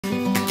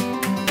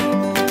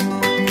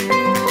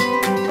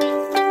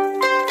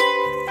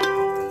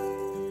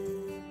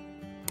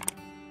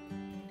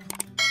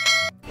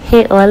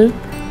Hey all,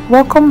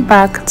 welcome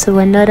back to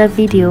another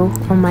video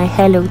on my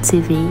Hello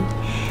TV.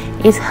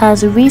 It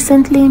has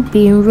recently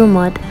been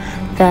rumored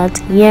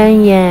that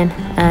Yan Yan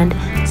and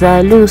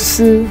Zhao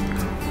Lusi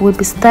will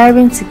be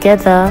starring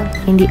together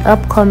in the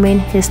upcoming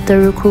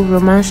historical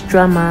romance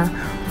drama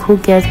Who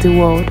Gets the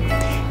World.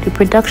 The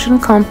production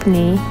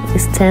company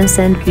is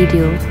Tencent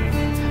Video.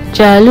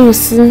 Zhao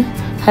Lusi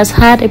has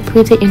had a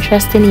pretty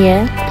interesting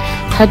year.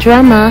 Her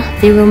drama,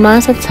 The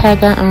Romance of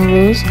Tiger and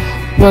Rose,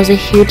 was a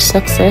huge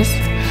success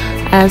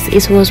as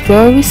it was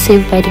well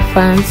received by the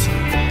fans.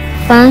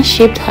 Fans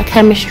shipped her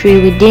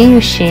chemistry with Ding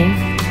Yuxin.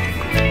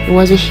 It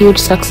was a huge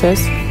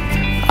success.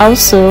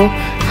 Also,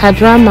 her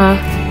drama,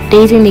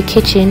 Days in the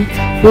Kitchen,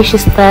 which she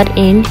starred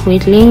in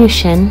with Lin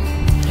Yuxin.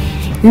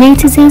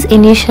 Netizens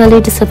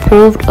initially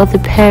disapproved of the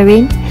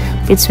pairing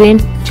between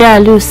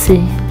Zhao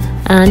Lusi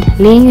and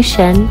Lin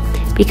Yuxin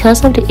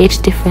because of the age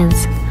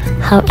difference.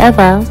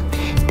 However,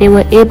 they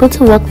were able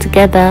to work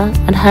together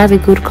and have a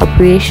good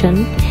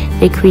cooperation.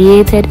 They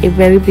created a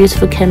very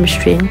beautiful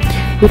chemistry,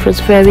 which was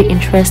very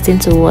interesting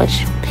to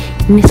watch.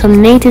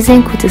 Some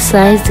netizens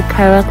criticized the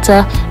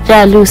character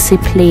Zhao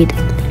Lusi played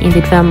in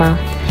the drama.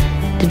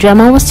 The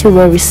drama was still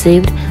well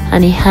received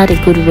and it had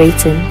a good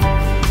rating.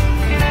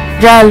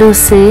 Zhao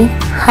Lusi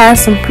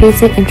has some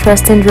pretty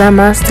interesting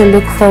dramas to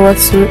look forward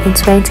to in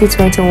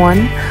 2021.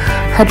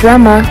 Her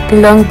drama, The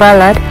Long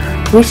Ballad,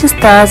 which she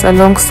stars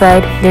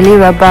alongside Lily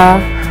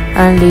Rabah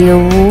and Leo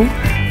Wu,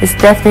 is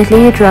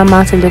definitely a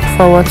drama to look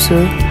forward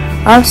to.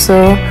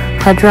 Also,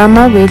 her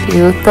drama with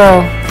Liu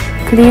Tho,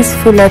 Please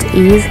Feel at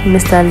Ease,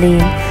 Mr. Lin,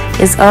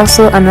 is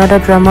also another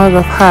drama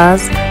of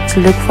hers to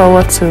look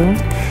forward to.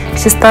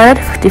 She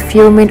started the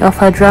filming of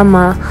her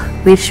drama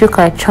with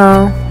Shukai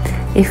Chang.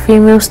 A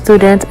female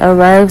student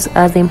arrives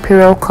at the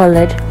Imperial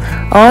College.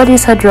 All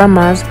these her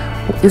dramas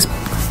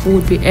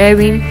would be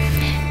airing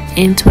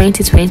in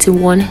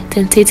 2021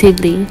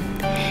 tentatively.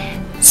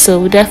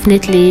 So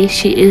definitely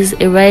she is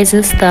a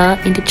rising star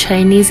in the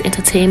Chinese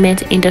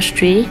entertainment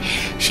industry.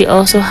 She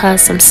also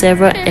has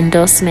several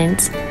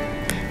endorsements.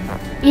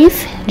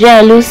 If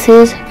Zhao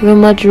Lusi's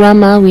rumored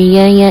drama with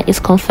Yan Yan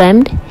is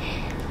confirmed,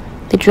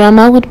 the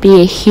drama would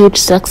be a huge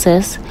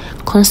success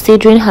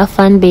considering her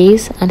fan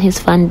base and his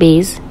fan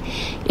base.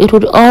 It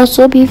would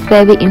also be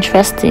very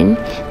interesting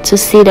to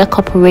see their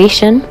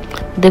cooperation,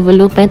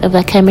 development of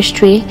their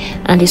chemistry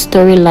and the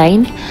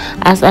storyline,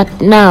 as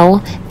at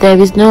now there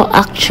is no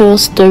actual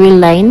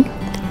storyline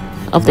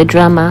of the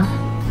drama.